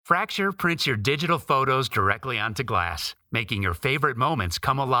Fracture prints your digital photos directly onto glass, making your favorite moments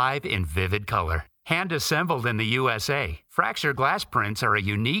come alive in vivid color. Hand-assembled in the USA, Fracture glass prints are a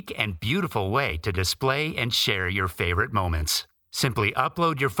unique and beautiful way to display and share your favorite moments. Simply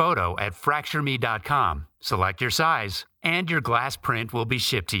upload your photo at FractureMe.com, select your size, and your glass print will be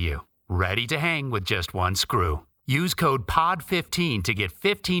shipped to you, ready to hang with just one screw. Use code POD15 to get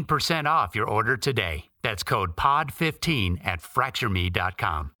 15% off your order today. That's code POD15 at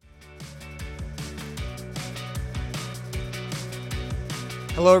FractureMe.com.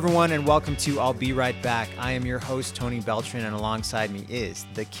 Hello, everyone, and welcome to I'll Be Right Back. I am your host, Tony Beltran, and alongside me is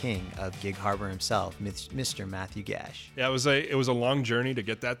the king of Gig Harbor himself, Mr. Matthew Gash. Yeah, it was a long journey to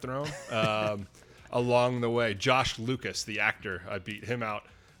get that throne. Along the way, Josh Lucas, the actor, I beat him out.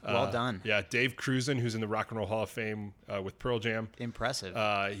 Well done. Yeah, Dave Cruzen, who's in the Rock and Roll Hall of Fame with Pearl Jam. Impressive.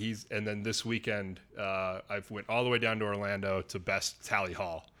 And then this weekend, I went all the way down to Orlando to Best Tally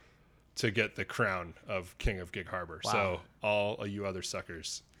Hall to get the crown of King of Gig Harbor. Wow. So all of you other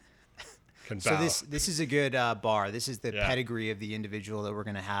suckers can bow. So this is a good bar. This is the pedigree of the individual that we're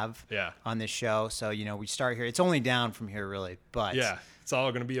going to have on this show. So, we start here. It's only down from here, really. But yeah, it's all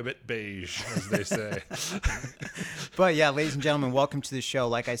going to be a bit beige, as they say. But yeah, ladies and gentlemen, welcome to the show.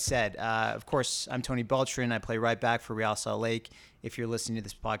 Like I said, of course, I'm Tony Beltran. I play right back for Real Salt Lake. If you're listening to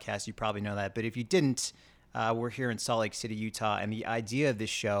this podcast, you probably know that. But if you didn't, we're here in Salt Lake City, Utah. And the idea of this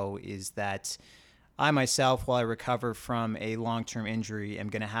show is that I myself, while I recover from a long-term injury, am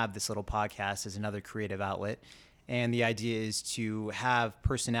going to have this little podcast as another creative outlet. And the idea is to have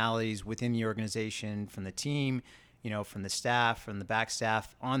personalities within the organization, from the team, from the staff, from the back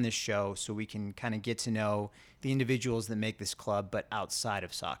staff on this show, so we can kind of get to know the individuals that make this club, but outside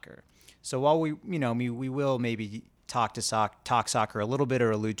of soccer. So while we will maybe talk soccer a little bit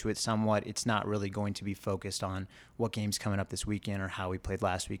or allude to it somewhat, it's not really going to be focused on what game's coming up this weekend or how we played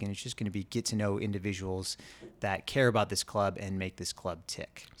last weekend. It's just going to be get to know individuals that care about this club and make this club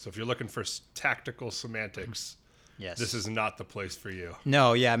tick. So if you're looking for tactical semantics, yes, this is not the place for you.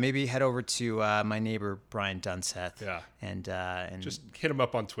 No, yeah, maybe head over to my neighbor Brian Dunseth. Yeah, and just hit him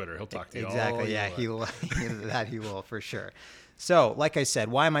up on Twitter. He'll talk to you. Exactly. Yeah, he will for sure. So, like I said,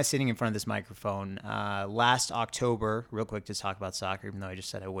 why am I sitting in front of this microphone? Last October, real quick to talk about soccer, even though I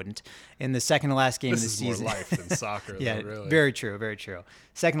just said I wouldn't. In the second to last game of the season. This is more life than soccer, yeah, though, really. Very true, very true.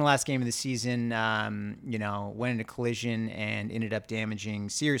 Second to last game of the season, went into collision and ended up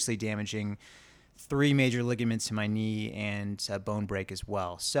seriously damaging 3 major ligaments in my knee and a bone break as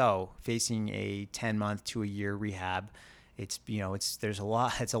well. So, facing a 10-month to a year rehab. It's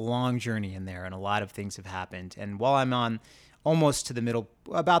a long journey in there, and a lot of things have happened. And while I'm on almost to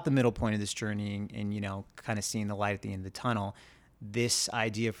about the middle point of this journey and kind of seeing the light at the end of the tunnel, this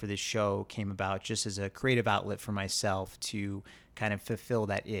idea for this show came about just as a creative outlet for myself to kind of fulfill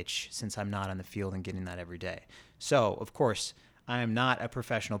that itch, since I'm not on the field and getting that every day. So, of course, I am not a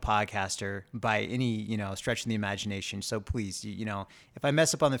professional podcaster by any, stretch of the imagination. So please, if I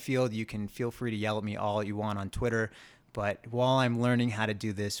mess up on the field, you can feel free to yell at me all you want on Twitter. But while I'm learning how to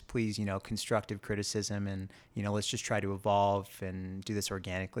do this, please, constructive criticism and, let's just try to evolve and do this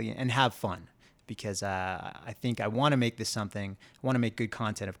organically and have fun, because I think I want to make this something. I want to make good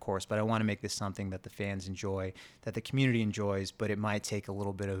content, of course, but I want to make this something that the fans enjoy, that the community enjoys, but it might take a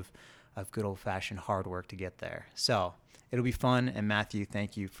little bit of good old-fashioned hard work to get there. So it'll be fun. And Matthew,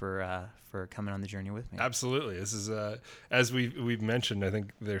 thank you for coming on the journey with me. Absolutely. This is, as we've mentioned, I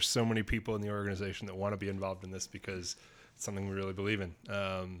think there's so many people in the organization that want to be involved in this because it's something we really believe in.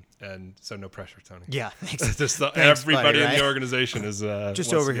 And so no pressure, Tony. Yeah, thanks. Just buddy, everybody right? in the organization is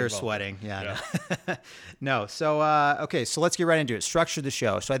just over here sweating. Yeah. No. So, okay. So let's get right into it. Structure the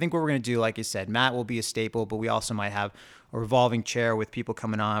show. So I think what we're going to do, like I said, Matt will be a staple, but we also might have a revolving chair with people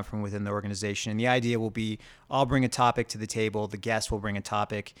coming on from within the organization. And the idea will be I'll bring a topic to the table. The guest will bring a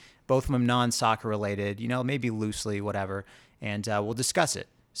topic, both of them non-soccer related, maybe loosely, whatever, and we'll discuss it.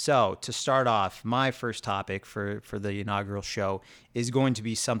 So to start off, my first topic for the inaugural show is going to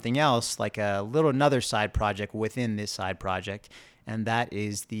be something else, like another side project within this side project, and that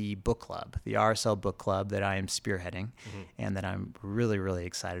is the book club, the RSL book club that I am spearheading, and that I'm really, really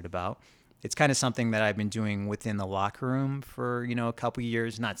excited about. It's kind of something that I've been doing within the locker room for, a couple of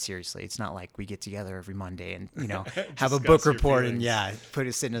years. Not seriously. It's not like we get together every Monday and, have a book report and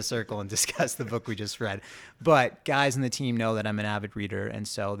sit in a circle and discuss the book we just read. But guys in the team know that I'm an avid reader. And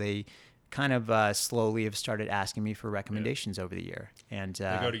so they kind of slowly have started asking me for recommendations over the year. And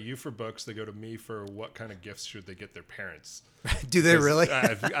they go to you for books. They go to me for what kind of gifts should they get their parents. Do they really?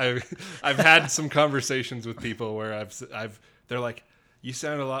 I've had some conversations with people where they're like, you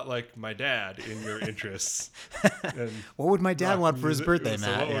sound a lot like my dad in your interests. And what would my dad want for his birthday, so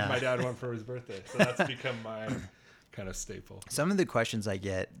Matt? what would my dad want for his birthday? So that's become my kind of staple. Some of the questions I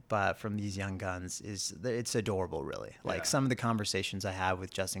get from these young guns it's adorable, really. Like some of the conversations I have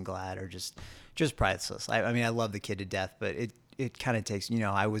with Justin Glad are just priceless. I mean, I love the kid to death, but it kind of takes,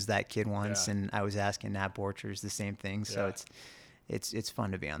 I was that kid once, and I was asking Nat Borchers the same thing. So it's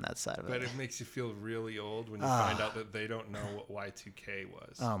fun to be on that side of it. But it makes you feel really old when you find out that they don't know what Y2K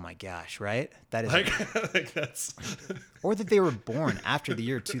was. Oh my gosh, right? That is like that's or that they were born after the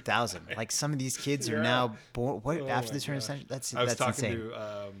year 2000. Like some of these kids are now born after the turn of the century. I was talking insane.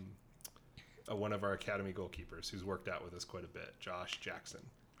 to one of our academy goalkeepers who's worked out with us quite a bit, Josh Jackson,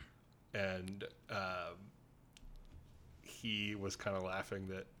 and he was kind of laughing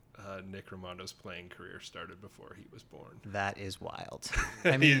that Nick Rimondo's playing career started before he was born. That is wild.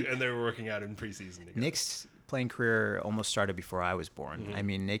 I mean, and they were working out in preseason together. Nick's playing career almost started before I was born. Mm-hmm. I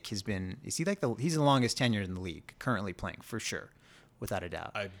mean, Nick he's the longest tenured in the league, currently playing for sure, without a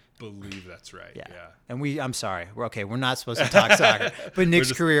doubt. I believe that's right. Yeah. And I'm sorry. We're not supposed to talk soccer, but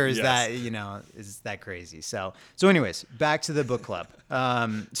Nick's career is that, is that crazy. So anyways, back to the book club.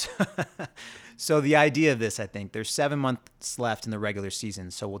 So the idea of this, I think, there's 7 months left in the regular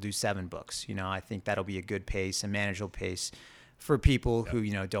season, so we'll do 7 books. I think that'll be a good pace, a manageable pace for people who,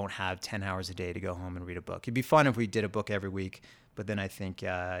 don't have 10 hours a day to go home and read a book. It'd be fun if we did a book every week, but then I think,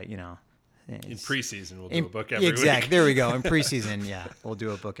 in preseason, we'll do a book every week. Exactly. There we go. In preseason, we'll do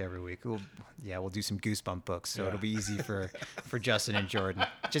a book every week. We'll do some Goosebump books, so it'll be easy for Justin and Jordan.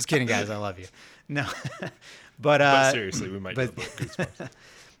 Just kidding, guys. I love you. No, but seriously, we might do a book Goosebumps.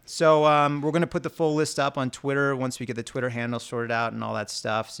 So we're going to put the full list up on Twitter once we get the Twitter handle sorted out and all that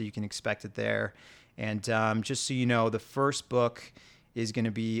stuff, so you can expect it there. And just so you know, the first book is going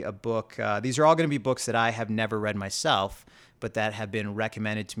to be a book. These are all going to be books that I have never read myself, but that have been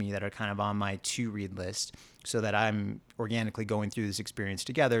recommended to me that are kind of on my to-read list, so that I'm organically going through this experience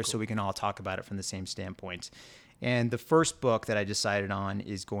together, so we can all talk about it from the same standpoint. And the first book that I decided on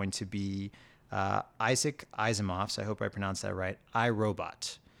is going to be Isaac Asimov's, I hope I pronounced that right, I,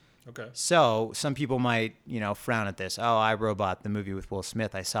 Robot. Okay. So some people might, frown at this. Oh, I, Robot, the movie with Will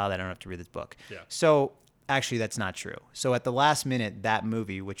Smith. I saw that. I don't have to read this book. Yeah. So actually, that's not true. So at the last minute, that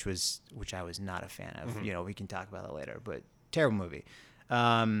movie, which I was not a fan of, we can talk about that later, but terrible movie,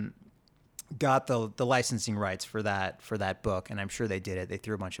 got the licensing rights for that book, and I'm sure they did it. They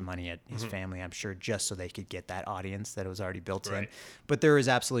threw a bunch of money at his family, I'm sure, just so they could get that audience that was already built in. But there is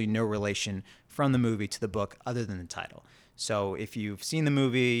absolutely no relation from the movie to the book other than the title. So if you've seen the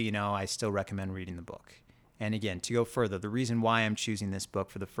movie, I still recommend reading the book. And again, to go further, the reason why I'm choosing this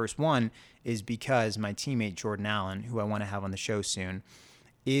book for the first one is because my teammate Jordan Allen, who I want to have on the show soon,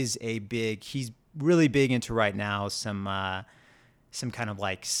 he's really big into right now some kind of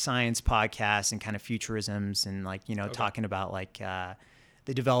like science podcasts and kind of futurisms and talking about like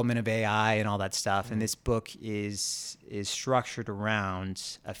the development of AI and all that stuff. And this book is structured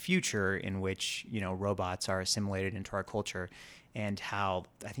around a future in which, robots are assimilated into our culture, and how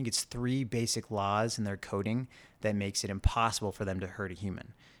I think it's 3 basic laws in their coding that makes it impossible for them to hurt a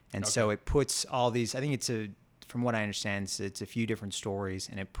human. And so it puts all these, I think from what I understand, it's a few different stories,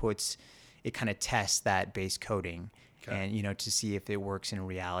 and it kind of tests that base coding. Okay. And, to see if it works in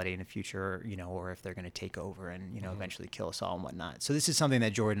reality in the future, or if they're going to take over and, eventually kill us all and whatnot. So this is something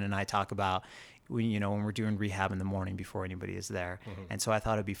that Jordan and I talk about when we're doing rehab in the morning before anybody is there. And so I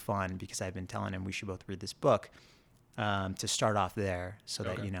thought it'd be fun, because I've been telling him we should both read this book to start off there, so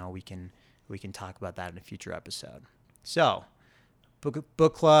that, we can talk about that in a future episode. So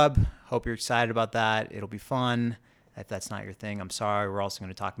book club, hope you're excited about that. It'll be fun. If that's not your thing, I'm sorry. We're also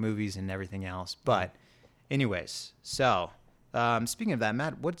going to talk movies and everything else, but anyways, so speaking of that,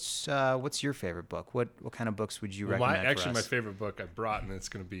 Matt, what's your favorite book? What kind of books would you recommend for us? My favorite book I brought, and it's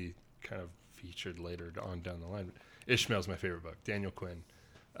going to be kind of featured later on down the line. Ishmael's my favorite book. Daniel Quinn.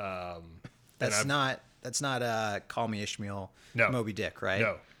 That's not Call Me Ishmael. No. Moby Dick, right?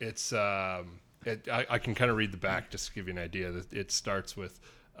 No, it's I can kind of read the back just to give you an idea. It starts with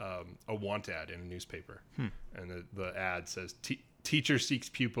a want ad in a newspaper, and the ad says, "Teacher seeks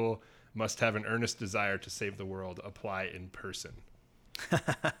pupil. Must have an earnest desire to save the world. Apply in person."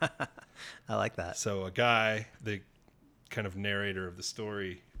 I like that. So a guy, the kind of narrator of the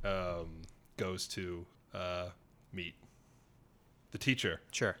story, goes to meet the teacher.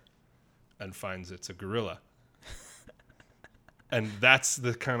 Sure. And finds it's a gorilla. And that's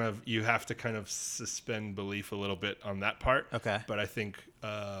the kind of, you have to kind of suspend belief a little bit on that part. Okay. But I think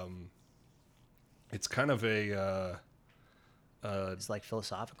it's kind of It's like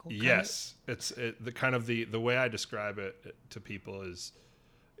philosophical. Yes, it's the way I describe it to people is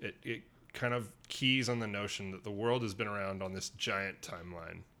it kind of keys on the notion that the world has been around on this giant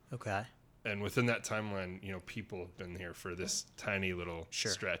timeline. Okay. And within that timeline, people have been here for this tiny little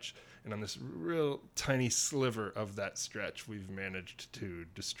stretch. And on this real tiny sliver of that stretch, we've managed to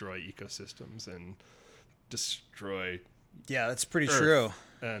destroy ecosystems and destroy Yeah, that's pretty Earth. true.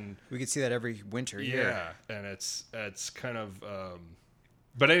 And We could see that every winter here. yeah, and it's kind of.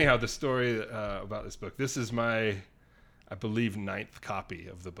 But anyhow, the story about this book. This is my, I believe, 9th copy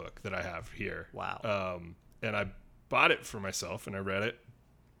of the book that I have here. Wow. And I bought it for myself, and I read it,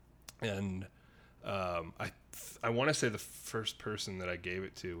 and I want to say the first person that I gave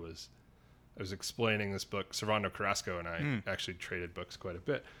it to was, I was explaining this book. Servando Carrasco and I actually traded books quite a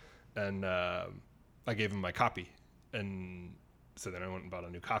bit, and I gave him my copy, and so then I went and bought a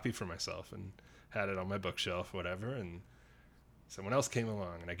new copy for myself and had it on my bookshelf, whatever, and someone else came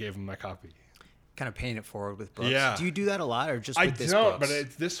along and I gave him my copy. Kind of paying it forward with books. Yeah. Do you do that a lot, or just I with this don't, books? but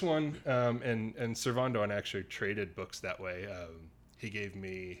it's this one, and Servando and I actually traded books that way. He gave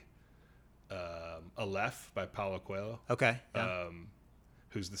me Aleph by Paulo Coelho, Okay. Yeah.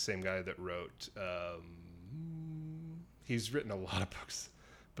 who's the same guy that wrote. He's written a lot of books,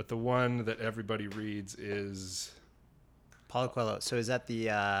 but the one that everybody reads is Paulo Coelho. So is that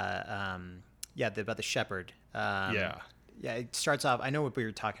about the shepherd? yeah. Yeah, it starts off. I know what we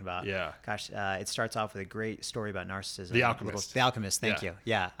were talking about. Yeah. Gosh, it starts off with a great story about narcissism. The Alchemist. The Alchemist. Thank Yeah. you.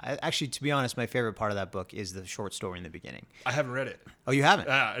 Yeah. Actually, to be honest, my favorite part of that book is the short story in the beginning. I haven't read it. Oh, you haven't?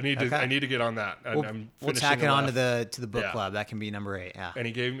 I need to. Okay. I need to get on that. And We'll I'm tack finishing it on Aleph. to the book Yeah. club. That can be number 8. Yeah. And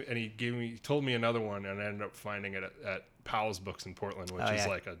he told me another one, and I ended up finding it at Powell's Books in Portland, which is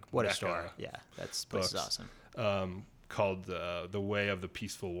like a what a mecca story. Yeah, that's place is books. awesome. Called The Way of the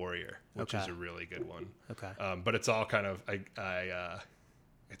Peaceful Warrior, which is Okay. a really good one. Okay. But it's all kind of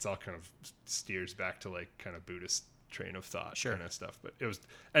it's all kind of steers back to like kind of Buddhist train of thought kind of stuff. But it was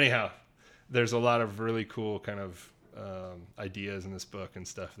anyhow. There's a lot of really cool kind of ideas in this book and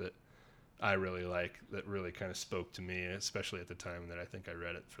stuff that I really like, that really kind of spoke to me, especially at the time that I think I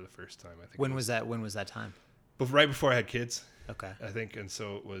read it for the first time. I think. When was that? When was that time? Right before I had kids. Okay. I think, and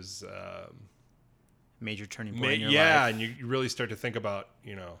so it was. Major turning point in your Yeah, life. and you really start to think about,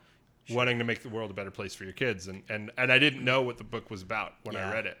 wanting to make the world a better place for your kids, and I didn't know what the book was about when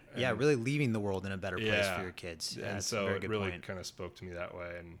I read it. Yeah, And- really leaving the world in a better place Yeah. for your kids. Yeah, and that's a so very it good really point. kind of spoke to me that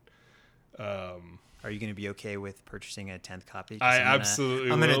way. And Are you going to be okay with purchasing a 10th copy? 'Cause I I'm gonna-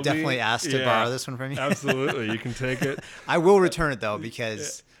 absolutely I'm going to will definitely be. ask to Yeah, borrow this one from you. Absolutely, you can take it. I will return it though,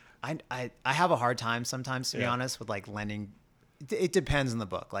 because I have a hard time sometimes, to be honest, with like lending. It depends on the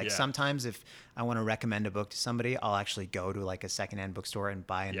book. Like sometimes if I want to recommend a book to somebody, I'll actually go to like a secondhand bookstore and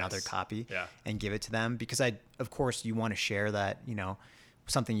buy another copy and give it to them, because of course you want to share that,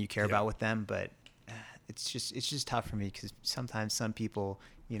 something you care about with them. But it's just tough for me, because sometimes some people,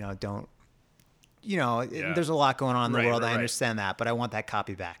 don't, there's a lot going on in the world. I understand that, but I want that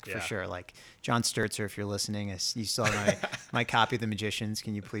copy back for sure. Like John Sturzer, if you're listening, you still have my copy of The Magicians.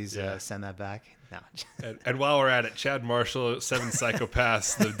 Can you please send that back? No. And while we're at it, Chad Marshall, 7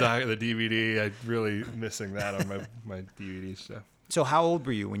 Psychopaths, the DVD. I'm really missing that on my DVD stuff. So how old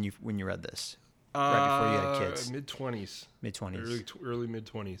were you when you read this? Right before you had kids? Mid-20s. Mid-20s. Early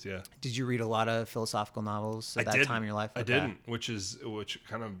mid-20s, yeah. Did you read a lot of philosophical novels at that didn't. time in your life? I Okay. didn't, which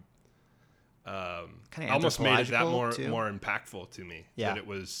kind of Kinda almost made it that anthropological, too? more impactful to me. Yeah. That it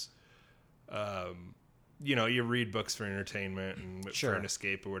was, you read books for entertainment and for an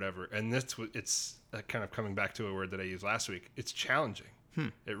escape or whatever. And it's kind of coming back to a word that I used last week. It's challenging.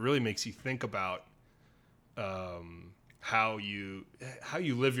 It really makes you think about how you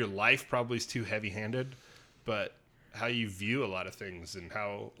live your life. Probably is too heavy-handed, but how you view a lot of things and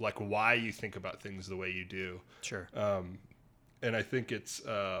why you think about things the way you do. Sure. And I think it's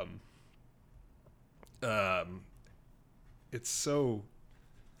so,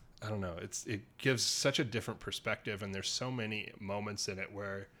 I don't know, it gives such a different perspective, and there's so many moments in it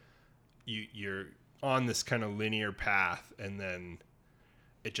where you're on this kind of linear path, and then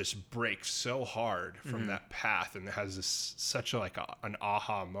it just breaks so hard from that path, and it has such an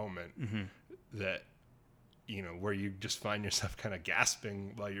aha moment that, where you just find yourself kind of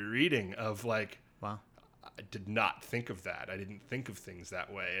gasping while you're reading of like, Wow. I did not think of that. I didn't think of things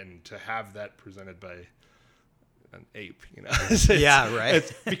that way. And to have that presented by an ape, Yeah, right.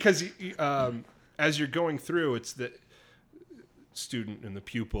 It's because as you're going through, it's the student and the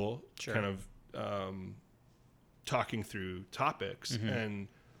pupil kind of talking through topics and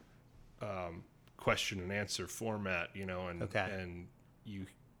question and answer format, and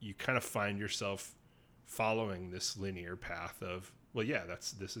you kind of find yourself following this linear path of, well, yeah,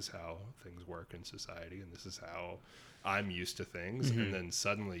 this is how things work in society, and this is how I'm used to things. And then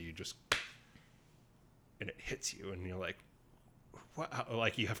suddenly you just, and it hits you, and you're like, what?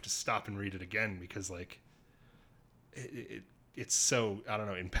 Like you have to stop and read it again because like it's so, I don't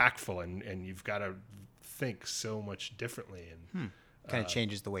know, impactful, and you've got to think so much differently, and kind of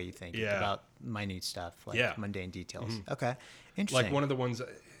changes the way you think about minute stuff, like mundane details. Okay, interesting. Like one of the ones, I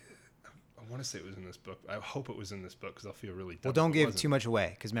want to say it was in this book. I hope it was in this book because I'll feel really dumb. Well, don't give too much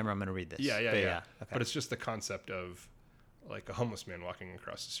away because remember I'm going to read this. Yeah. Okay. But it's just the concept of like a homeless man walking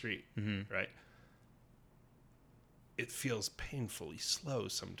across the street, right? It feels painfully slow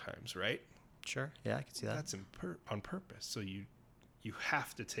sometimes, right? Sure. Yeah, I can see that. That's on purpose. So you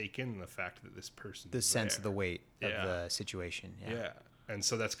have to take in the fact that this person, the sense of the weight of Yeah. the situation. Yeah. And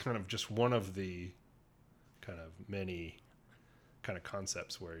so that's kind of just one of the kind of many kind of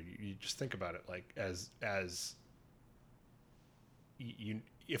concepts where you just think about it like as you,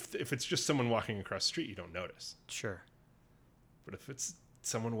 if it's just someone walking across the street, you don't notice. Sure. But if it's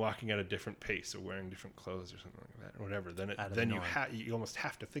someone walking at a different pace or wearing different clothes or something like that or whatever, then you almost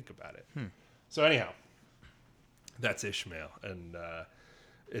have to think about it. So anyhow, that's Ishmael, and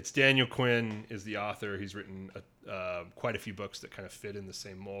it's Daniel Quinn is the author. He's written quite a few books that kind of fit in the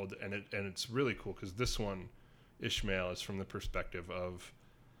same mold, and it's really cool because this one, Ishmael, is from the perspective of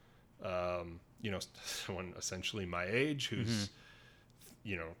someone essentially my age who's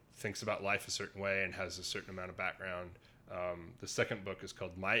thinks about life a certain way and has a certain amount of background. The second book is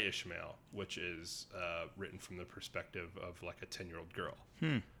called My Ishmael, which is written from the perspective of like a 10-year-old girl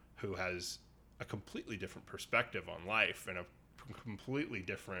who has a completely different perspective on life and a completely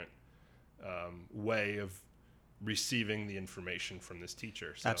different way of receiving the information from this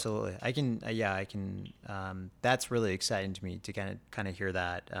teacher. So. Absolutely. I can, that's really exciting to me to kind of hear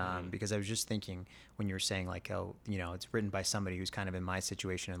that, because I was just thinking when you were saying like, oh, it's written by somebody who's kind of in my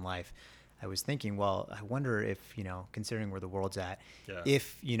situation in life. I was thinking, well, I wonder if, considering where the world's at,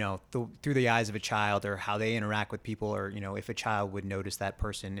 if, through the eyes of a child or how they interact with people, or, if a child would notice that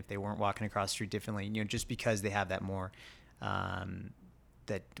person if they weren't walking across the street differently, just because they have that more, what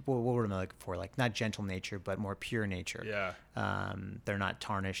were they looking for? Like not gentle nature, but more pure nature. Yeah. They're not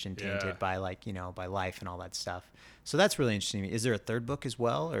tarnished and tainted by by life and all that stuff. So that's really interesting to me. Is there a third book as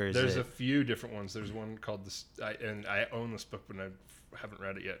well? Or there's a few different ones. There's one called I own this book, but I haven't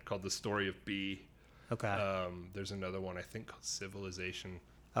read it yet, called The Story of B. Okay. There's another one I think called Civilization.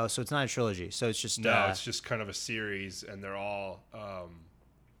 Oh, so it's not a trilogy. So it's just it's just kind of a series, and they're all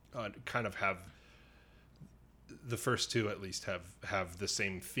kind of have the first two at least have the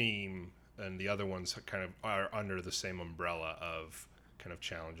same theme, and the other ones kind of are under the same umbrella of kind of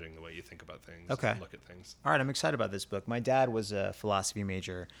challenging the way you think about things. Okay. And look at things. All right, I'm excited about this book. My dad was a philosophy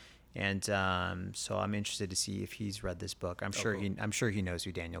major. And so I'm interested to see if he's read this book. I'm sure he knows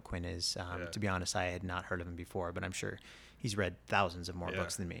who Daniel Quinn is. To be honest, I had not heard of him before, but I'm sure he's read thousands of more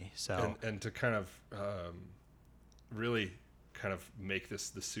books than me. So and to kind of really kind of make this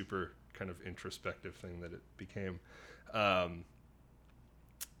the super kind of introspective thing that it became.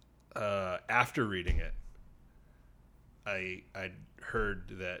 After reading it, I heard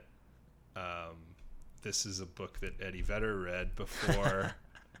that this is a book that Eddie Vedder read before.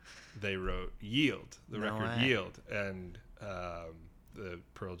 They wrote Yield, record Yield, and the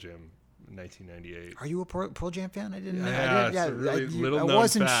Pearl Jam 1998. Are you a Pearl Jam fan? I didn't know. Yeah, I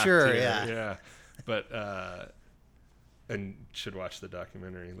wasn't sure. Here. Yeah. But and should watch the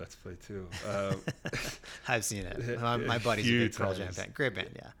documentary Let's Play too. I've seen it. My buddy's a big Pearl Jam fan. Great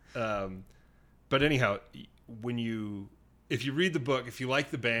band, yeah. But anyhow, if you read the book, if you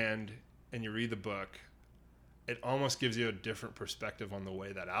like the band and you read the book, it almost gives you a different perspective on the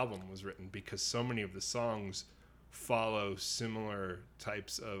way that album was written, because so many of the songs follow similar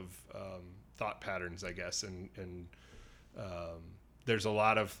types of thought patterns, I guess, and there's a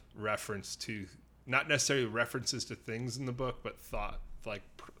lot of reference to, not necessarily references to things in the book, but thought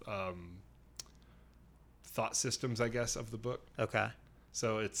systems, I guess, of the book. Okay.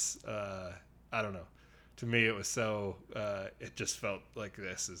 So it's I don't know. To me, it was so. It just felt like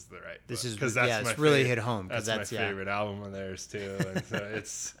this is the right. This book. is because it's really hit home. That's my favorite album of theirs too, and so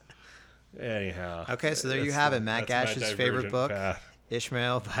it's anyhow. Okay, so there you have it, Matt Gash's favorite book,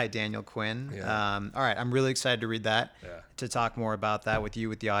 Ishmael by Daniel Quinn. Yeah. All right, I'm really excited to read that. Yeah. To talk more about that with you,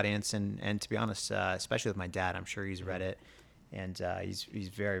 with the audience, and to be honest, especially with my dad, I'm sure he's read it, and he's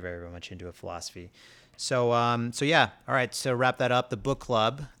very, very much into philosophy. So yeah. All right. So wrap that up. The book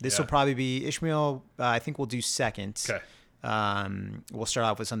club. This will probably be Ishmael. I think we'll do second. Okay. We'll start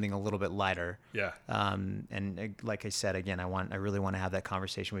off with something a little bit lighter. Yeah. And like I said, again, I really want to have that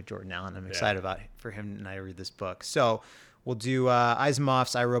conversation with Jordan Allen. I'm excited for him and I to read this book. So we'll do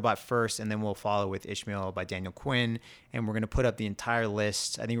Asimov's I, Robot first, and then we'll follow with Ishmael by Daniel Quinn. And we're going to put up the entire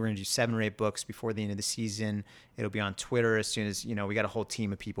list. I think we're going to do 7 or 8 books before the end of the season. It'll be on Twitter as soon as, we got a whole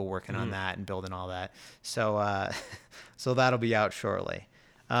team of people working on that and building all that. So, so that'll be out shortly.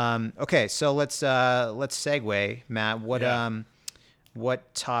 Okay, so let's segue, Matt.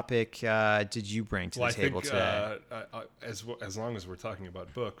 What topic did you bring to the table today? As long as we're talking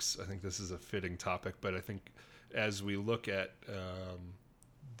about books, I think this is a fitting topic. But I think as we look at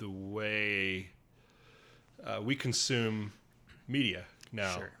the way we consume media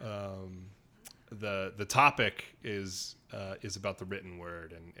now, the topic is about the written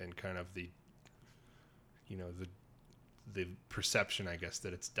word and kind of the perception, I guess,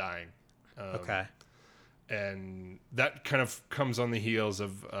 that it's dying. Okay. And that kind of comes on the heels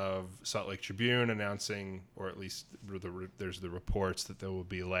of Salt Lake Tribune announcing, or at least there's the reports that there will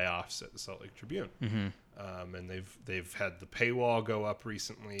be layoffs at the Salt Lake Tribune. Mm-hmm. And they've had the paywall go up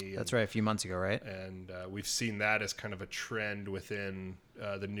recently. That's right, a few months ago, right? And we've seen that as kind of a trend within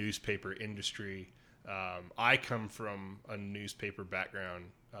the newspaper industry. I come from a newspaper background.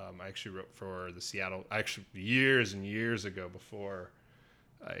 I actually wrote for the Seattle, years and years ago, before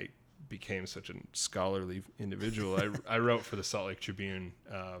I became such a scholarly individual. I wrote for the Salt Lake Tribune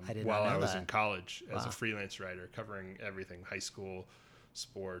while I was in college as a freelance writer, covering everything, high school,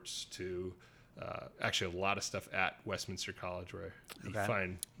 sports, to actually a lot of stuff at Westminster College, where you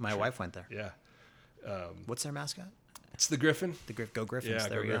find... My wife went there. Yeah. What's their mascot? It's the Griffin. Go Griffins. Yeah,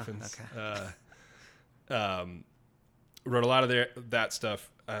 there go Griffins. Okay. Wrote a lot of that stuff.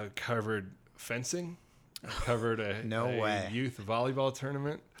 Covered fencing. Covered a youth volleyball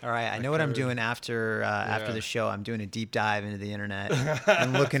tournament. All right, I know what I'm doing after the show. I'm doing a deep dive into the internet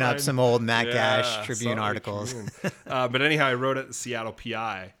and looking up some old Matt Gash Tribune articles. But anyhow, I wrote at the Seattle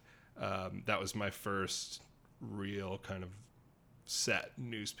PI. That was my first real kind of set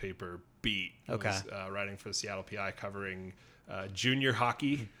newspaper beat. Okay. I was writing for the Seattle PI, covering junior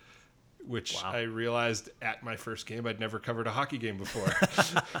hockey, which I realized at my first game, I'd never covered a hockey game before.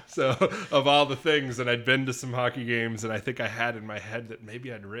 So of all the things, and I'd been to some hockey games, and I think I had in my head that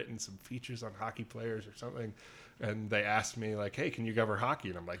maybe I'd written some features on hockey players or something. And they asked me, like, hey, can you cover hockey?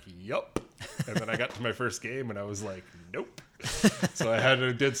 And I'm like, yup. And then I got to my first game, and I was like, nope. So I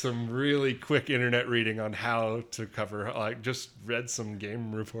did some really quick internet reading on how to cover, just read some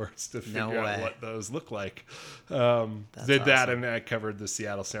game reports to figure out what those look like. Did awesome. That, and I covered the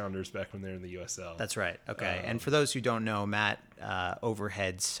Seattle Sounders back when they were in the USL. That's right. Okay. And for those who don't know, Matt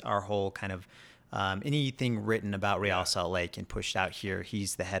overheads our whole kind of anything written about Real Salt Lake and pushed out here.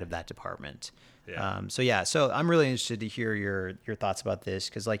 He's the head of that department. Yeah. So I'm really interested to hear your thoughts about this,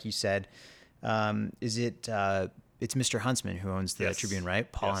 because like you said, it's Mr. Huntsman who owns the Tribune,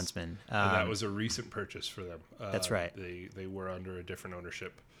 right? Paul Huntsman. And that was a recent purchase for them. That's right. They were under a different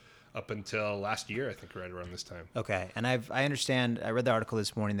ownership up until last year, I think, right around this time. Okay. And I understand, I read the article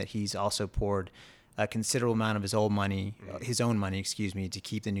this morning that he's also poured a considerable amount of his own money, to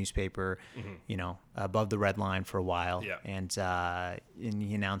keep the newspaper, above the red line for a while. Yeah. And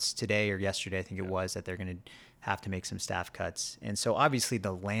he announced today or yesterday, I think it was, that they're going to have to make some staff cuts. And so obviously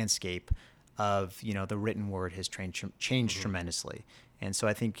the landscape of, the written word has changed tremendously. And so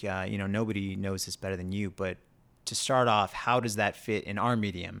I think, nobody knows this better than you, but to start off, how does that fit in our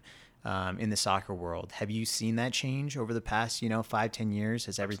medium? In the soccer world, have you seen that change over the past, 5-10 years,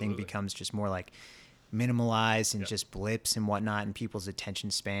 as everything becomes just more like minimalized and just blips and whatnot, and people's attention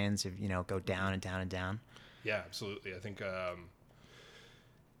spans have, go down and down and down? Yeah, absolutely. I think,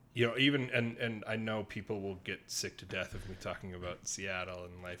 even, and I know people will get sick to death of me talking about Seattle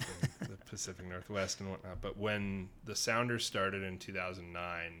and life in the Pacific Northwest and whatnot, but when the Sounders started in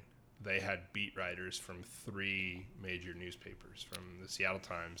 2009, they had beat writers from 3 major newspapers, from the Seattle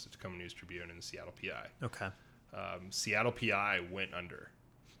Times, the Tacoma News Tribune, and the Seattle PI. Okay. Seattle PI went under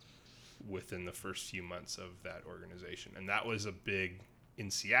within the first few months of that organization. And that was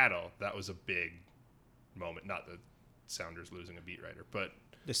in Seattle, that was a big moment. Not the Sounders losing a beat writer, but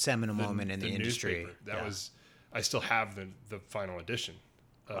the seminal moment in the industry. That was, I still have the final edition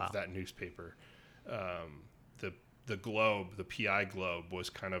of that newspaper. The Globe, the PI Globe,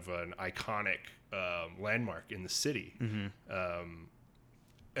 was kind of an iconic landmark in the city. Mm-hmm.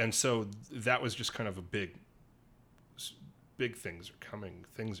 And so that was just kind of a big things are coming,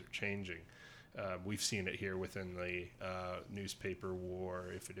 things are changing. We've seen it here within the newspaper war,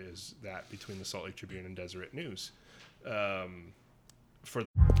 if it is that, between the Salt Lake Tribune and Deseret News.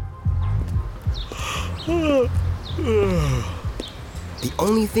 The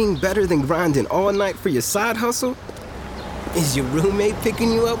only thing better than grinding all night for your side hustle is your roommate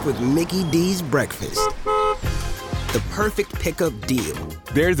picking you up with Mickey D's breakfast. The perfect pickup deal.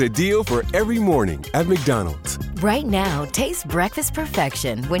 There's a deal for every morning at McDonald's. Right now, taste breakfast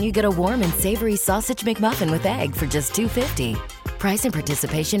perfection when you get a warm and savory sausage McMuffin with egg for just $2.50. Price and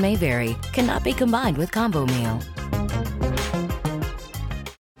participation may vary. Cannot be combined with combo meal.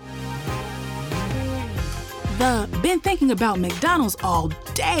 Been thinking about McDonald's all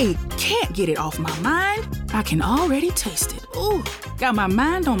day. Can't get it off my mind. I can already taste it. Ooh, got my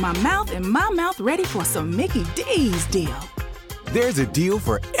mind on my mouth and my mouth ready for some Mickey D's deal. There's a deal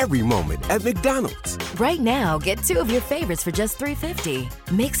for every moment at McDonald's. Right now, get 2 of your favorites for just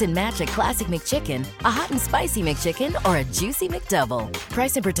 $3.50. Mix and match a classic McChicken, a hot and spicy McChicken, or a juicy McDouble.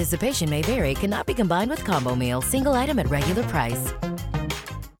 Price and participation may vary. Cannot be combined with combo meal. Single item at regular price.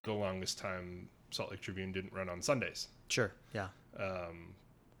 The longest time Salt Lake Tribune didn't run on Sundays. Sure. Yeah.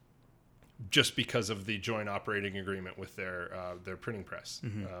 Just because of the joint operating agreement with their printing press.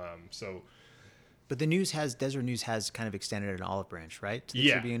 But the Desert News has kind of extended an olive branch, right? To the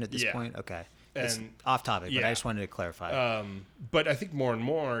Yeah, Tribune at this yeah. point? Okay. It's And- off topic, but yeah. I just wanted to clarify. But I think more and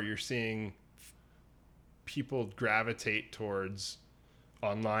more you're seeing people gravitate towards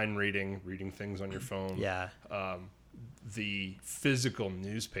online reading things on your phone. Yeah. The physical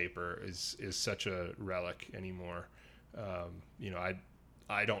newspaper is such a relic anymore.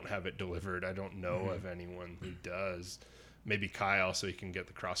 I don't have it delivered. I don't know of anyone who does. Maybe Kyle, so he can get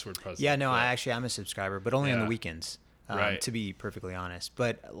the crossword puzzle. Yeah, no, But- I'm a subscriber, but only on the Yeah. weekends, Right. to be perfectly honest.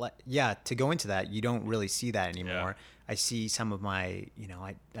 But yeah, to go into that, you don't really see that anymore. I see some of my,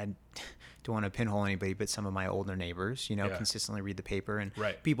 I don't want to pinhole anybody, but some of my older neighbors, consistently read the paper, and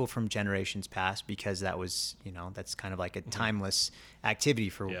Right. people from generations past, because that was, that's kind of like a timeless activity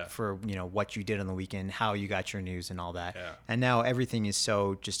for what you did on the weekend, how you got your news and all that. Yeah. And now everything is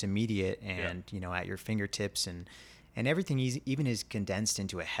so just immediate and, at your fingertips, and everything even is condensed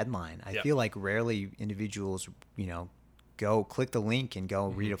into a headline. I feel like rarely individuals, go click the link and go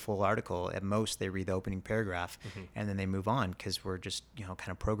read a full article. At most, they read the opening paragraph and then they move on, because we're just, kind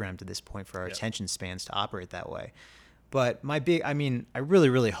of programmed to this point for our attention spans to operate that way. But I really,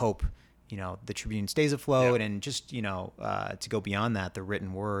 really hope, the Tribune stays afloat, and just, to go beyond that, the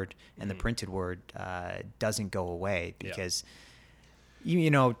written word and the printed word doesn't go away, because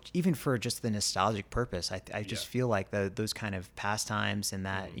even for just the nostalgic purpose, I just feel like those kind of pastimes and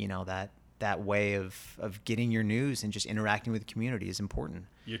that, that way of getting your news and just interacting with the community is important.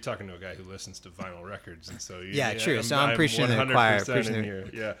 You're talking to a guy who listens to vinyl records, and so True. So I'm preaching to the choir.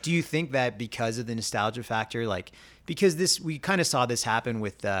 Yeah. Do you think that because of the nostalgia factor, because we kind of saw this happen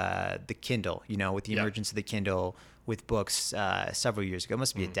with the Kindle, with the emergence of the Kindle with books several years ago, it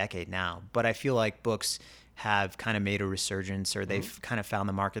must be a decade now, but I feel like books have kind of made a resurgence, or they've kind of found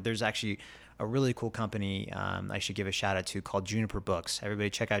the market. There's actually a really cool company I should give a shout out to called Juniper Books. Everybody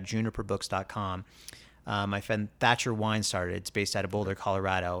check out juniperbooks.com. My friend Thatcher Wine started. It's based out of Boulder,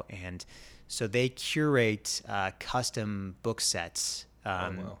 Colorado, and so they curate custom book sets.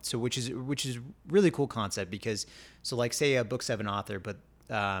 So which is really cool concept, because say a book's of an author, but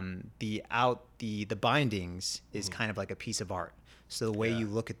the bindings is kind of like a piece of art. So the way you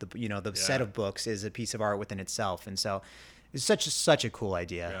look at the set of books is a piece of art within itself, and so it's such a cool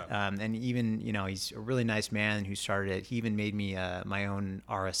idea. And even he's a really nice man who started it. He even made me my own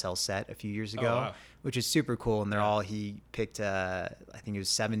RSL set a few years ago, which is super cool. And they're all, he picked I think it was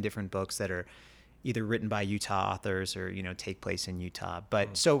 7 different books that are either written by Utah authors or take place in Utah.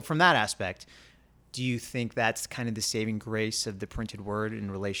 But so from that aspect, do you think that's kind of the saving grace of the printed word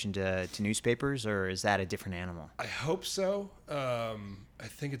in relation to newspapers, or is that a different animal? I hope so. I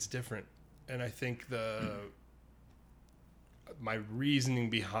think it's different, and I think my reasoning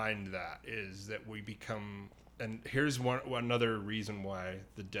behind that is that we become, and here's another reason why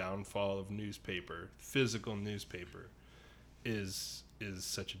the downfall of physical newspaper is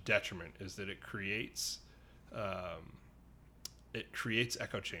such a detriment, is that it creates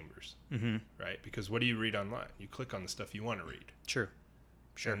echo chambers, right? Because what do you read online? You click on the stuff you want to read. Sure.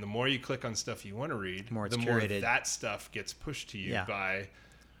 And the more you click on stuff you want to read, the more that stuff gets pushed to you by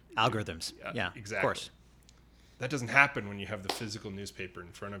algorithms. Yeah, exactly. Of course. That doesn't happen when you have the physical newspaper in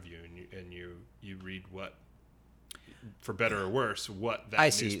front of you and you read what, for better or worse, what that I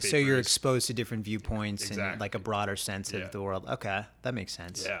see. newspaper So you're is. exposed to different viewpoints and like a broader sense of the world. Okay, that makes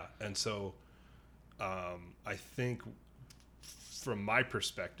sense. Yeah, and so I think from my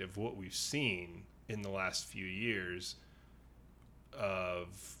perspective, what we've seen in the last few years of,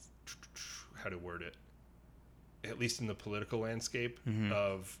 how to word it, at least in the political landscape,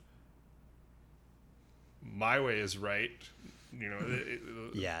 of my way is right.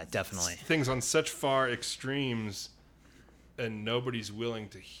 Yeah, definitely. Things on such far extremes, and nobody's willing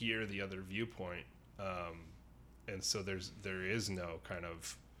to hear the other viewpoint, and so there is no kind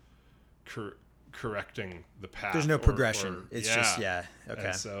of correcting the path. There's no progression. It's just okay.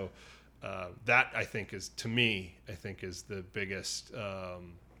 And so that I think is the biggest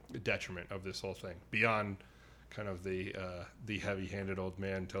detriment of this whole thing, beyond kind of the heavy-handed old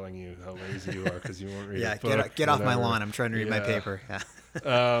man telling you how lazy you are because you won't read a book. Get off my lawn. I'm trying to read my paper.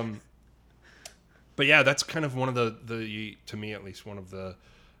 Yeah. But yeah, that's kind of one of the to me at least, one of the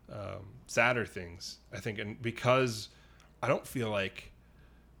sadder things, I think, and because I don't feel like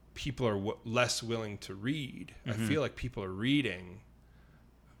people are less willing to read. Mm-hmm. I feel like people are reading,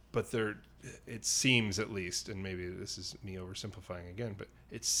 but it seems, at least, and maybe this is me oversimplifying again, but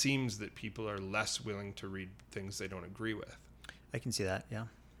it seems that people are less willing to read things they don't agree with. I can see that, yeah.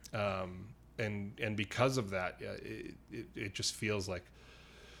 And because of that, it just feels like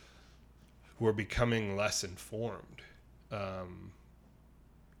we're becoming less informed,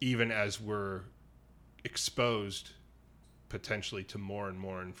 even as we're exposed potentially to more and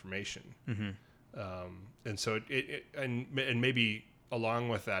more information. Mm-hmm. And so and maybe along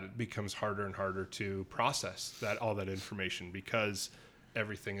with that, it becomes harder and harder to process all that information because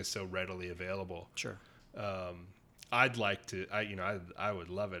everything is so readily available. Sure. I'd like to, I would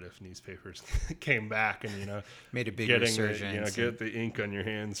love it if newspapers came back and, made a big resurgence. Get the ink on your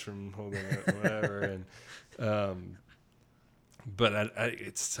hands from holding it, whatever. And, but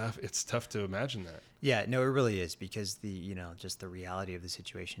it's tough. It's tough to imagine that. Yeah, no, it really is, because just the reality of the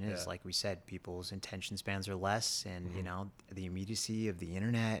situation is, like we said, people's attention spans are less, and mm-hmm. The immediacy of the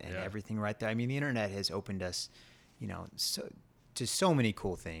internet and everything right there. I mean, the internet has opened us, to so many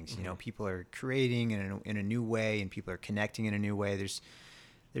cool things. Mm-hmm. People are creating in a new way, and people are connecting in a new way. There's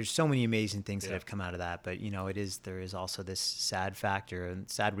so many amazing things that have come out of that, but there is also this sad factor and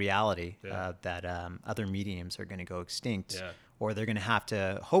sad reality that other mediums are going to go extinct, or they're going to have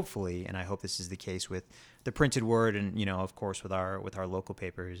to, hopefully, and I hope this is the case with the printed word, and of course with our local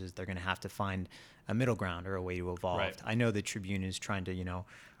papers, is they're going to have to find a middle ground or a way to evolve. Right. I know the Tribune is trying to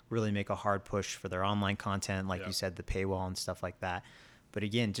really make a hard push for their online content, like you said, the paywall and stuff like that. But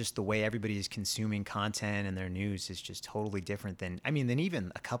again, just the way everybody is consuming content and their news is just totally different than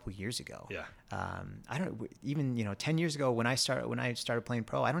even a couple years ago. Yeah. I don't even 10 years ago when I started playing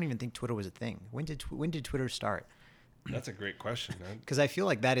pro, I don't even think Twitter was a thing. When did Twitter start? That's a great question, man. Because I feel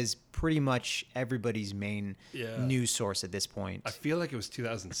like that is pretty much everybody's main news source at this point. I feel like it was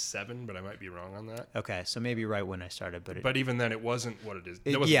 2007, but I might be wrong on that. Okay, so maybe right when I started, but even then, it wasn't what it is.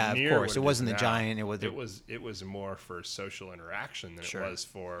 Of course, it wasn't the giant. It was more for social interaction than it was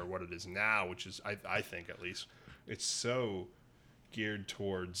for what it is now, which is, I think, at least, it's so geared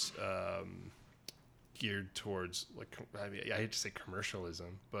towards like, I hate to say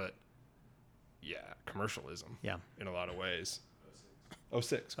commercialism, but. Yeah, commercialism. Yeah, in a lot of ways.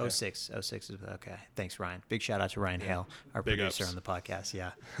 06. Okay. 06 is okay. Thanks, Ryan. Big shout out to Ryan Hale, our producer on the podcast.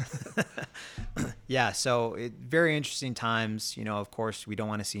 Yeah. Yeah. So very interesting times. Of course, we don't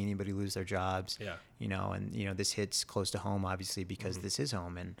want to see anybody lose their jobs. Yeah. And this hits close to home, obviously, because this is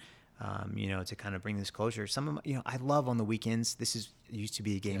home, and to kind of bring this closure. Some of my, I love on the weekends. Used to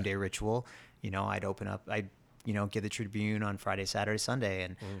be a game day ritual. I'd open up. Get the Tribune on Friday, Saturday, Sunday,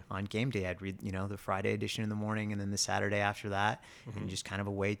 and on game day I'd read, the Friday edition in the morning and then the Saturday after that, and just kind of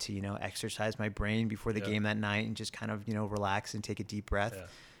a way to, exercise my brain before the game that night and just kind of, relax and take a deep breath. Yeah.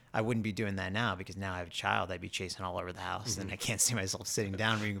 I wouldn't be doing that now because now I have a child. I'd be chasing all over the house, and I can't see myself sitting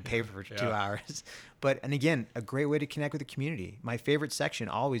down reading a paper for 2 hours. And again, a great way to connect with the community. My favorite section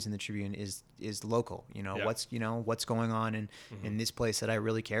always in the Tribune is local. What's going on in this place that I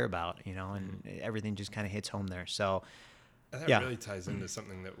really care about. And everything just kind of hits home there. So. And that really ties into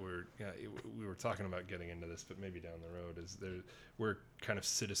something that we were talking about getting into this, but maybe down the road, we're kind of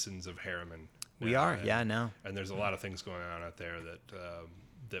citizens of Harriman. We are, no. And there's a lot of things going on out there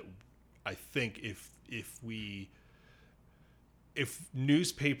that I think if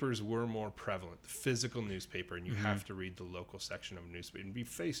newspapers were more prevalent, the physical newspaper, and you have to read the local section of a newspaper and be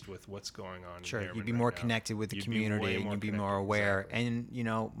faced with what's going on. Sure, you'd be more connected with the community, and you'd be more aware, and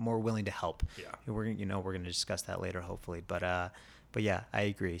more willing to help. Yeah, we're going to discuss that later, hopefully. But yeah, I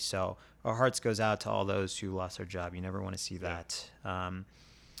agree. So our hearts goes out to all those who lost their job. You never want to see that.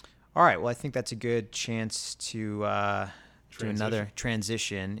 All right, well, I think that's a good chance to do another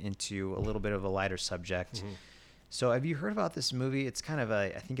transition into a little bit of a lighter subject. Mm-hmm. So have you heard about this movie? It's kind of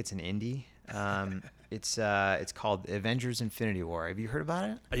I think it's an indie. It's called Avengers: Infinity War. Have you heard about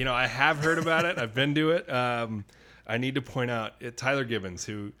it? I have heard about it. I've been to it. I need to point out Tyler Gibbons,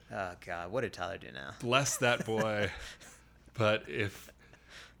 who Oh God, what did Tyler do now? bless that boy. But if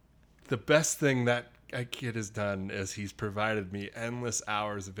the best thing that kid has done is he's provided me endless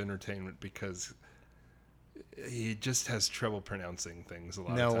hours of entertainment because he just has trouble pronouncing things a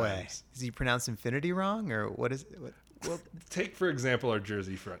lot of times. No way. Does he pronounce infinity wrong, or what is it? Well, take for example our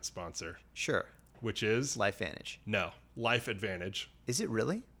Jersey front sponsor, Sure. which is LifeVantage. no Life Advantage. Is it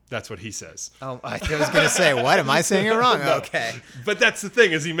really? That's what he says. Oh, I was going to say, what? Am I saying it wrong? No. Okay. But that's the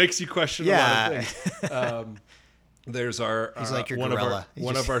thing, is he makes you question a lot of things. There's our He's like your one gorilla.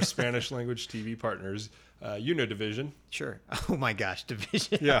 of our Spanish language TV partners, Unidivision. Sure. Oh my gosh,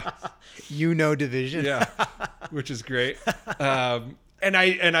 Division. Yeah. Division. Yeah, which is great. And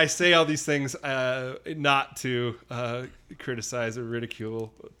I say all these things not to criticize or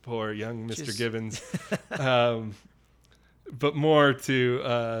ridicule poor young Mr. Gibbons, but more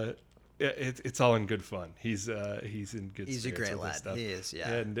to it's all in good fun. He's in good. He's a spirits great with lad. this stuff. He is,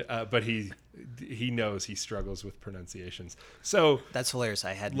 yeah. And but he knows he struggles with pronunciations. So That's hilarious.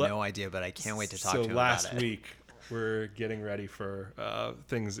 I had no idea, but I can't wait to talk to him so about last it. week we're getting ready for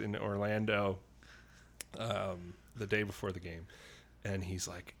things in Orlando the day before the game, and he's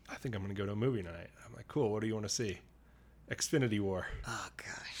like, I think I'm gonna go to a movie tonight. I'm like, cool, what do you want to see? Xfinity War. Oh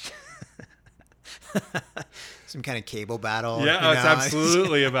gosh. Some kind of cable battle. Yeah, it's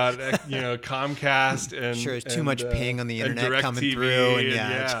absolutely about Comcast and Sure, it's too much ping on the and internet coming DirecTV through,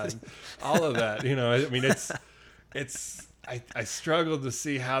 and and all of that. I mean, it's I struggled to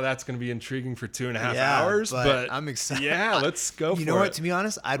see how that's going to be intriguing for 2.5 hours, but I'm excited. Yeah, let's go for it. You know what? To be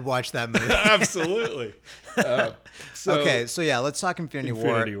honest, I'd watch that movie. Absolutely. So yeah, let's talk Infinity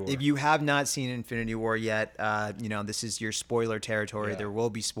War. War. If you have not seen Infinity War yet, this is your spoiler territory. Yeah. There will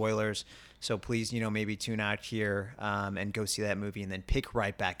be spoilers. So please, maybe tune out here and go see that movie and then pick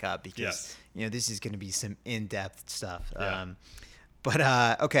right back up because, Yes. This is going to be some in-depth stuff.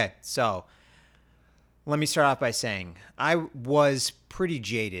 Yeah. Okay, so let me start off by saying I was pretty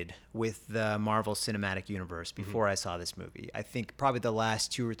jaded with the Marvel Cinematic Universe before I saw this movie. I think probably the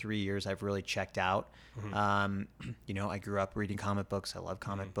last 2 or 3 years I've really checked out. I grew up reading comic books. I love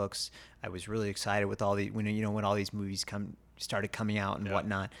comic books. I was really excited with all the when all these movies started coming out and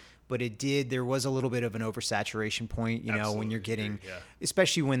whatnot. But there was a little bit of an oversaturation point, when you're getting,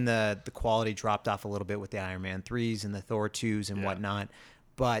 especially when the quality dropped off a little bit with the Iron Man 3s and the Thor 2s and whatnot.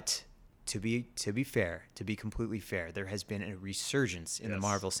 But to be fair, to be completely fair, there has been a resurgence in the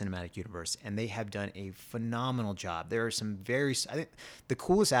Marvel Cinematic Universe, and they have done a phenomenal job. There are some I think the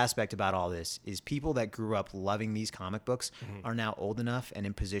coolest aspect about all this is people that grew up loving these comic books are now old enough and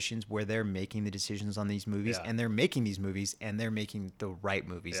in positions where they're making the decisions on these movies, and they're making these movies, and they're making the right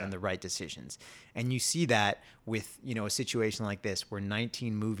movies and the right decisions. And you see that with, a situation like this where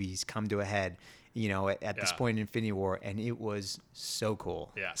 19 movies come to a head at this point in Infinity War, and it was so cool.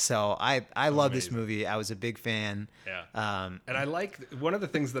 Yeah. So I love this movie. I was a big fan. Yeah. And I like one of the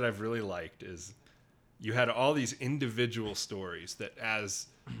things that I've really liked is you had all these individual stories that, as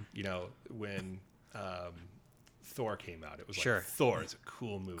when Thor came out, it was like Thor is a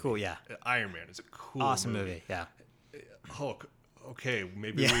cool movie. Cool, yeah. Iron Man is a cool, awesome movie. Yeah. Hulk. Okay,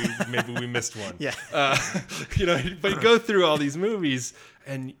 maybe we missed one. Yeah. But you go through all these movies,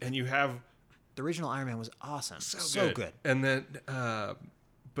 and you have. The original Iron Man was awesome. So good. And then,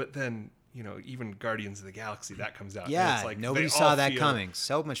 but then, even Guardians of the Galaxy, that comes out. Yeah, and it's like nobody saw that coming.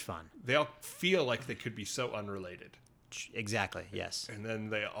 So much fun. They all feel like they could be so unrelated. Exactly, yes. And then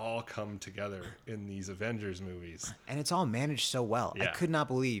they all come together in these Avengers movies. And it's all managed so well. Yeah. I could not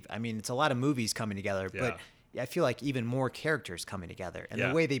believe. I mean, it's a lot of movies coming together, but I feel like even more characters coming together. And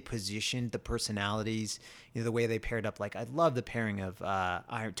the way they positioned the personalities, the way they paired up. Like, I love the pairing of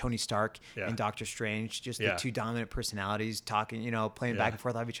Tony Stark and Doctor Strange. Just the two dominant personalities talking, playing back and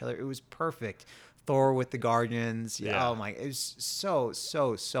forth off each other. It was perfect. Thor with the Guardians. Yeah. Oh, my. It was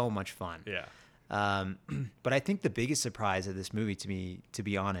so much fun. Yeah. But I think the biggest surprise of this movie, to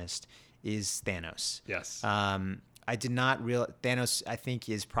be honest, is Thanos. Yes. I did not realize Thanos, I think,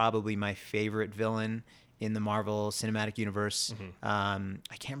 is probably my favorite villain in the Marvel Cinematic Universe. I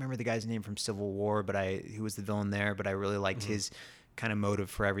can't remember the guy's name from Civil War, who was the villain there, but I really liked his kind of motive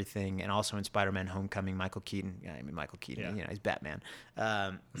for everything. And also in Spider-Man Homecoming, Michael Keaton. Yeah, I mean, Michael Keaton, he's Batman.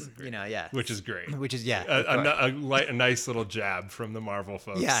 Which is great. Which is, a nice little jab from the Marvel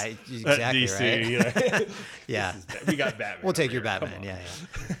folks. Yeah, exactly. At DC, right? Yeah. We got Batman. We'll take your Batman.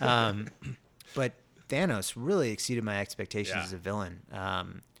 Yeah. But Thanos really exceeded my expectations as a villain.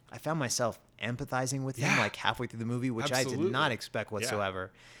 I found myself empathizing with him like halfway through the movie, which I did not expect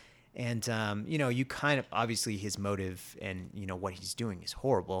whatsoever. And, you kind of, obviously his motive and, what he's doing is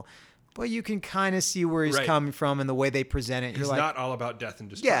horrible, But you can kind of see where he's Right. coming from and the way they present it. You're He's like, not all about death and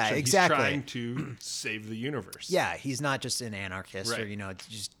destruction. Yeah, exactly. He's trying to save the universe. yeah, he's not just an anarchist or, Right.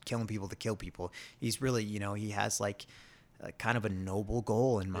 just killing people to kill people. He's really, he has like kind of a noble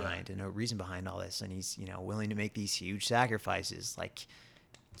goal in mind and a reason behind all this. And he's, willing to make these huge sacrifices, like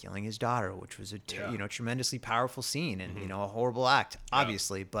killing his daughter, which was a tremendously powerful scene and, a horrible act,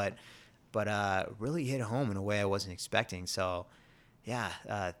 obviously, but really hit home in a way I wasn't expecting. So yeah,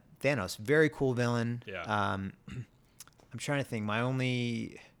 Thanos, very cool villain. Yeah. I'm trying to think. My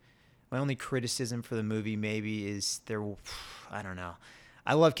only criticism for the movie maybe is I don't know.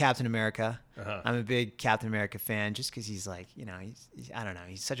 I love Captain America. I'm a big Captain America fan just because he's like, I don't know.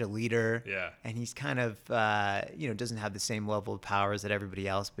 He's such a leader. Yeah. And he's kind of, doesn't have the same level of powers that everybody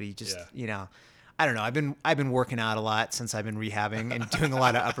else, but he just, I don't know. I've been working out a lot since I've been rehabbing and doing a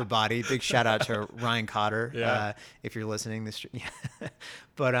lot of upper body. Big shout out to Ryan Cotter, if you're listening.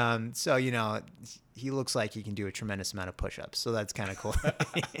 But so he looks like he can do a tremendous amount of push-ups, so that's kind of cool.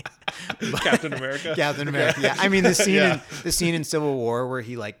 Captain America. Captain America. Yeah, I mean the scene in Civil War where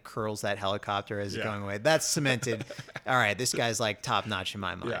he like curls that helicopter as it's going away. That's cemented. All right, this guy's like top notch in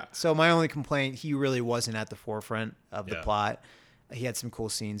my mind. Yeah. So my only complaint, he really wasn't at the forefront of the plot. He had some cool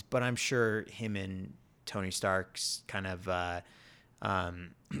scenes, but I'm sure him and Tony Stark's kind of, The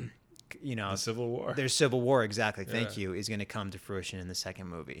Civil War. Their Civil War, exactly. Thank you, is going to come to fruition in the second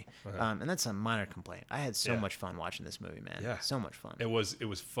movie, and that's a minor complaint. I had so much fun watching this movie, man. Yeah. So much fun. It was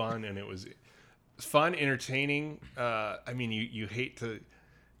fun, and it was fun, entertaining. I mean, you hate to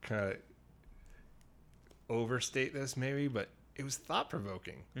kind of overstate this, maybe, but it was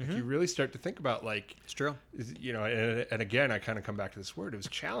thought-provoking. Like, you really start to think about, like, It's true. And again, I kind of come back to this word. It was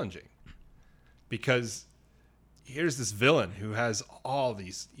challenging because here's this villain who has all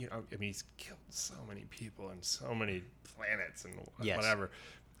these, he's killed so many people and so many planets and whatever.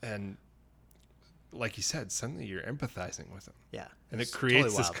 And like you said, suddenly you're empathizing with him. Yeah. And it It's creates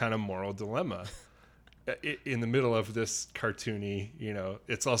totally this wild. kind of moral dilemma in the middle of this cartoony,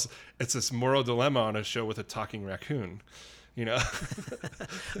 it's this moral dilemma on a show with a talking raccoon.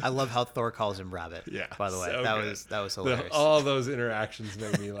 I love how Thor calls him Rabbit. Yeah, By the way, so that good. was hilarious. All those interactions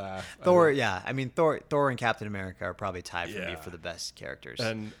made me laugh. Thor, I mean Thor and Captain America are probably tied for me for the best characters.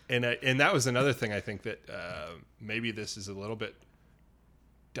 And that was another thing I think that maybe this is a little bit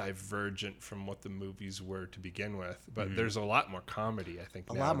divergent from what the movies were to begin with, but there's a lot more comedy. I think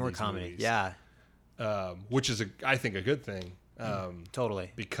a lot more comedy. movies, Yeah. Which is I think a good thing.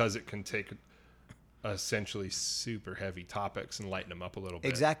 Totally. Because it can take essentially super heavy topics and lighten them up a little bit.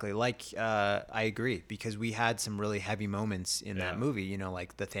 Exactly. Like, I agree, because we had some really heavy moments in that movie,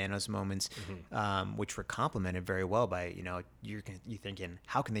 like the Thanos moments, which were complemented very well by, you're thinking,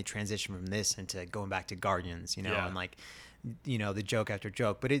 how can they transition from this into going back to Guardians, and like, the joke after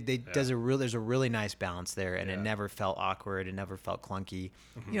joke, but there's a really nice balance there, and it never felt awkward. It never felt clunky.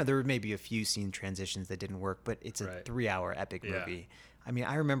 There were maybe a few scene transitions that didn't work, but it's a 3-hour epic movie. I mean,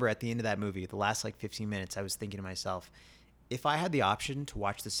 I remember at the end of that movie, the last like 15 minutes, I was thinking to myself, if I had the option to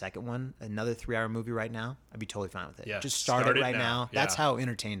watch the second one, another 3-hour movie right now, I'd be totally fine with it. Yeah, Just start it right now. now. That's how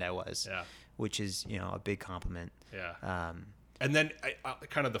entertained I was. Yeah. Which is, a big compliment. Yeah. And then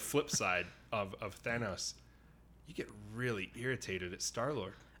kind of the flip side of Thanos, you get really irritated at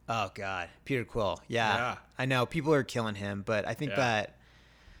Star-Lord. Oh God, Peter Quill. Yeah. I know people are killing him, but I think that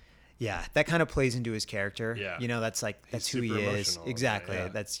kind of plays into his character. Yeah. That's who he super is. emotional, Exactly. yeah.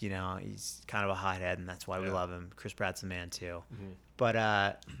 That's, he's kind of a hothead, and that's why we love him. Chris Pratt's the man too. Mm-hmm. But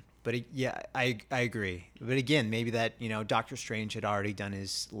I agree. But again, maybe that, Doctor Strange had already done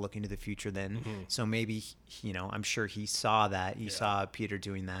his look into the future then. So maybe, I'm sure he saw that. He saw Peter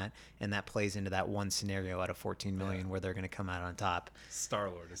doing that, and that plays into that one scenario out of 14 million where they're going to come out on top.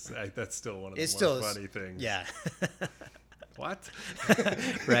 Star-Lord, that's still one of the more funny things. Yeah. What?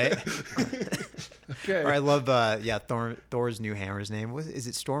 Right? Okay. Or I love Thor's new hammer's name. Is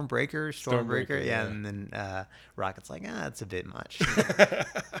it Stormbreaker? Stormbreaker, yeah. And then Rocket's like, it's a bit much.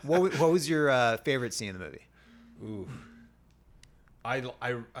 What was your favorite scene in the movie? Ooh. I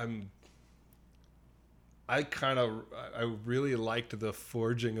really liked the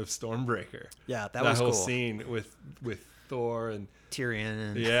forging of Stormbreaker. Yeah, that was whole cool. scene with Thor and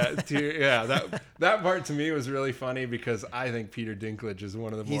Tyrion. And that part to me was really funny because I think Peter Dinklage is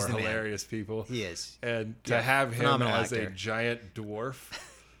one of the He's more the man. hilarious people. He is. And to have him phenomenal as actor. a giant dwarf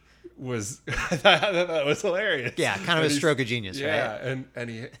was that was hilarious. Yeah, kind of a stroke of genius, right? Yeah,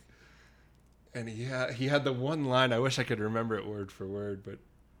 and he had the one line, I wish I could remember it word for word, but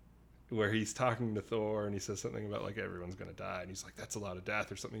where he's talking to Thor and he says something about like everyone's gonna die, and he's like, that's a lot of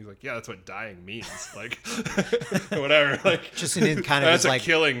death or something. He's like, yeah, that's what dying means, like whatever, like just in kind of that's his, what like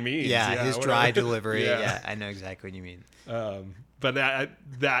killing means. Yeah, his whatever. dry delivery. Yeah, I know exactly what you mean. But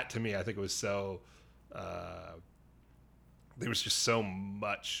that to me, I think it was so. There was just so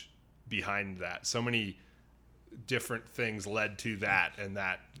much behind that. So many different things led to that, and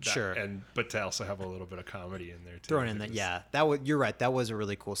that Sure. but to also have a little bit of comedy in there too. Thrown in that, yeah. You're right. That was a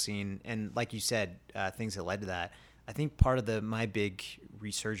really cool scene, and like you said, things that led to that. I think part of my big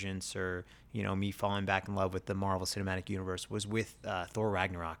resurgence, or me falling back in love with the Marvel Cinematic Universe, was with Thor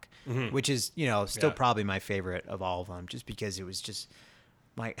Ragnarok, which is still probably my favorite of all of them, just because it was just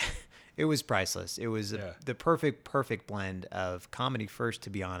it was priceless. It was the perfect blend of comedy first, to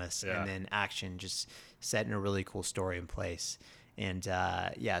be honest, and then action, just setting a really cool story in place. And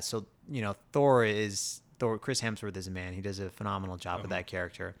so Thor. Chris Hemsworth is a man. He does a phenomenal job with that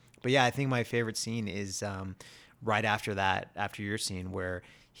character. But yeah, I think my favorite scene is right after that, after your scene, where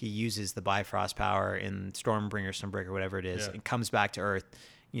he uses the Bifrost power in Stormbreaker, Sunbreaker, whatever it is, and comes back to Earth.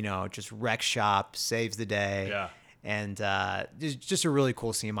 Just wrecks shop, saves the day. Yeah. And just a really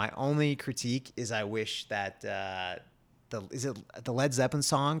cool scene. My only critique is I wish that the Led Zeppelin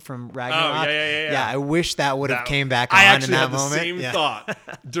song from Ragnarok? Yeah, I wish that would have came back on in that moment. I actually had the same thought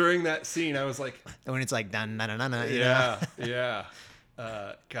during that scene. I was like, when it's like dun dun dun dun. Yeah.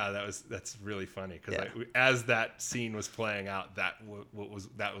 God, that's really funny because as that scene was playing out, that was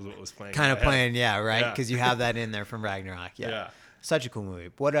what was playing. Kind of playing, right? Because you have that in there from Ragnarok. Yeah. Such a cool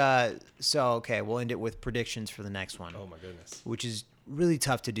movie. We'll end it with predictions for the next one. Oh my goodness. Which is really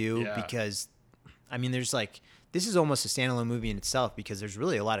tough to do because, there's this is almost a standalone movie in itself because there's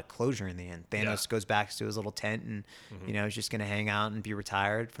really a lot of closure in the end. Thanos goes back to his little tent and, he's just going to hang out and be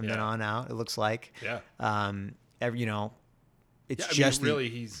retired from then on out, it looks like. Yeah.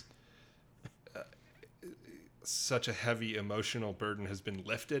 He's such a heavy emotional burden has been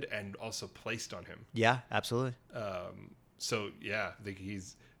lifted and also placed on him. Yeah, absolutely. So yeah, I think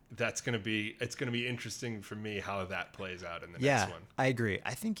it's going to be interesting for me how that plays out in the next one. I agree.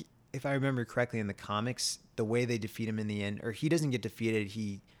 I think if I remember correctly in the comics, the way they defeat him in the end, or he doesn't get defeated,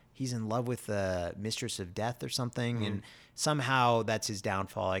 he's in love with the Mistress of Death or something, and somehow that's his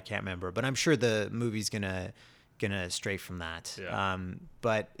downfall. I can't remember, but I'm sure the movie's gonna stray from that. Yeah.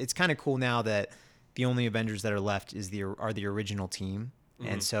 But it's kind of cool now that the only Avengers that are left are the original team.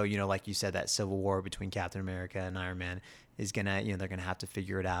 And so, like you said, that civil war between Captain America and Iron Man is gonna, they're gonna have to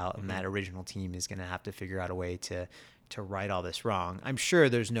figure it out, and that original team is gonna have to figure out a way to right all this wrong. I'm sure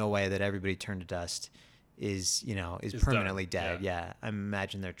there's no way that everybody turned to dust is permanently dead. Yeah, I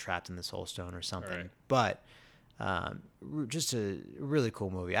imagine they're trapped in the Soul Stone or something. Right. But just a really cool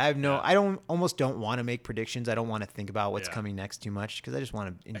movie. I almost don't want to make predictions. I don't want to think about what's coming next too much because I just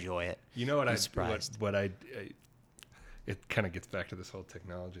want to enjoy it. You know what it kind of gets back to this whole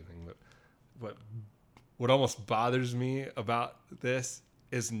technology thing, but what almost bothers me about this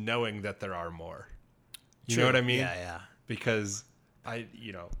is knowing that there are more. You know what I mean? Yeah. Because I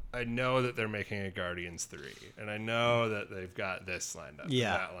know that they're making a Guardians 3, and I know that they've got this lined up.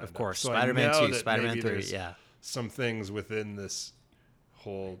 Yeah, and that lined of course. So Spider-Man 2, Spider-Man 3. Yeah. Some things within this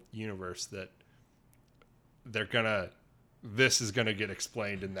whole universe that this is gonna get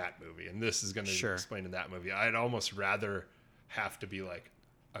explained in that movie, and this is gonna get explained in that movie. I'd almost rather have to be like,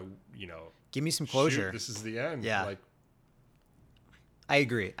 give me some closure. Shoot, this is the end. Yeah. I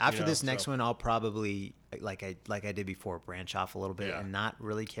agree. After this next one, I'll probably like I did before, branch off a little bit and not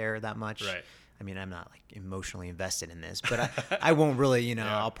really care that much. Right. I'm not emotionally invested in this, but I won't really,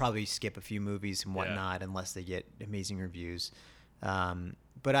 I'll probably skip a few movies and whatnot unless they get amazing reviews.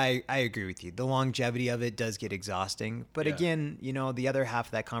 But I agree with you. The longevity of it does get exhausting. But again, the other half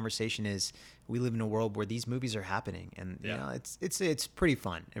of that conversation is we live in a world where these movies are happening, and it's pretty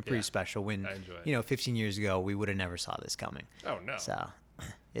fun and pretty special. When 15 years ago we would have never saw this coming. Oh no. So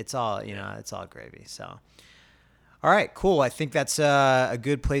it's all it's all gravy. So all right, cool. I think that's a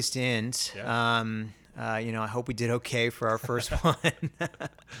good place to end. Yeah. I hope we did okay for our first one.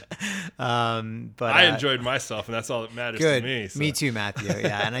 But I enjoyed myself, and that's all that matters to me. So. Me too, Matthew.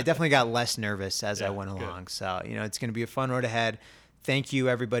 Yeah, and I definitely got less nervous as I went along. Good. So, it's going to be a fun road ahead. Thank you,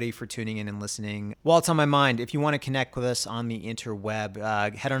 everybody, for tuning in and listening. While it's on my mind, if you want to connect with us on the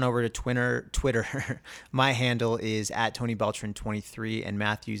interweb, head on over to Twitter. My handle is @TonyBeltran23, and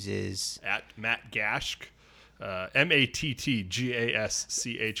Matthew's is @MattGashk. MattGashk.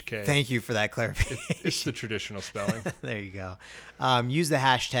 Thank you for that clarification. It's the traditional spelling. There you go. Use the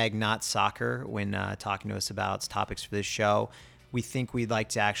hashtag #NotSoccer when talking to us about topics for this show. we think we'd like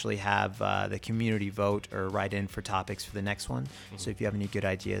to actually have the community vote or write in for topics for the next one. So if you have any good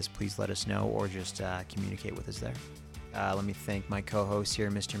ideas, please let us know or just communicate with us there. Let me thank my co-host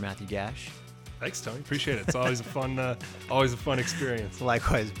here, Mr. Matthew Gash. Thanks, Tony. Appreciate it. It's always a fun experience.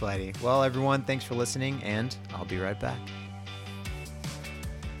 Likewise, buddy. Well, everyone, thanks for listening, and I'll be right back.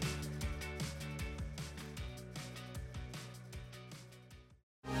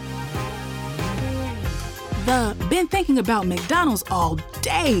 Been thinking about McDonald's all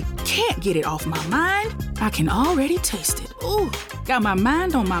day. Can't get it off my mind. I can already taste it. Ooh, got my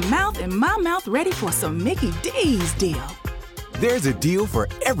mind on my mouth and my mouth ready for some Mickey D's deal. There's a deal for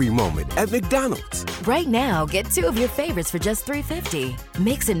every moment at McDonald's. Right now, get 2 of your favorites for just $3.50.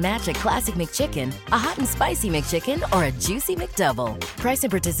 Mix and match a classic McChicken, a hot and spicy McChicken, or a juicy McDouble. Price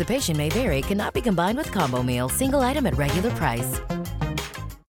and participation may vary. Cannot be combined with combo meal. Single item at regular price.